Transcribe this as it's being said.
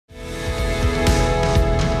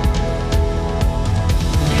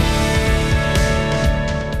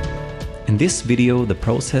In this video, the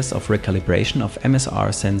process of recalibration of MSR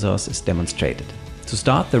sensors is demonstrated. To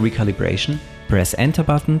start the recalibration, press Enter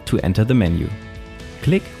button to enter the menu.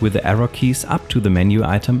 Click with the arrow keys up to the menu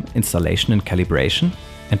item Installation and Calibration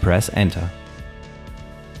and press Enter.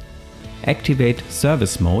 Activate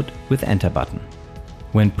Service Mode with Enter button.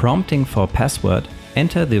 When prompting for password,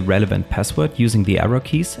 enter the relevant password using the arrow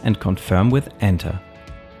keys and confirm with Enter.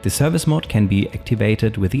 The service mode can be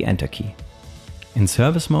activated with the Enter key. In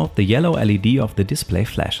service mode, the yellow LED of the display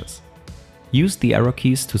flashes. Use the arrow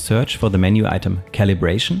keys to search for the menu item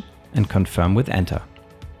Calibration and confirm with Enter.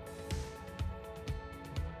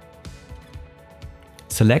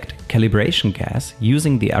 Select Calibration gas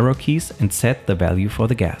using the arrow keys and set the value for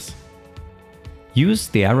the gas. Use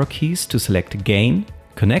the arrow keys to select Gain,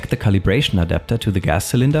 connect the calibration adapter to the gas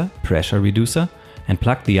cylinder, pressure reducer, and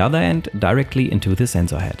plug the other end directly into the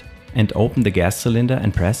sensor head. And open the gas cylinder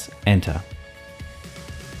and press Enter.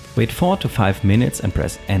 Wait 4 to 5 minutes and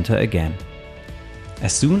press Enter again.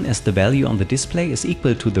 As soon as the value on the display is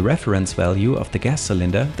equal to the reference value of the gas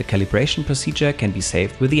cylinder, the calibration procedure can be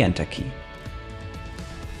saved with the Enter key.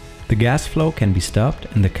 The gas flow can be stopped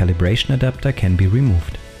and the calibration adapter can be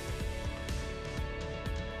removed.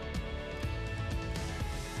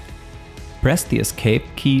 Press the Escape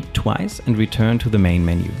key twice and return to the main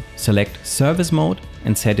menu. Select Service Mode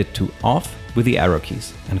and set it to Off with the arrow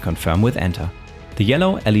keys and confirm with Enter. The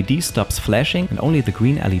yellow LED stops flashing and only the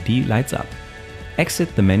green LED lights up.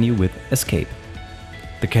 Exit the menu with Escape.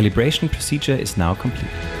 The calibration procedure is now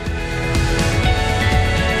complete.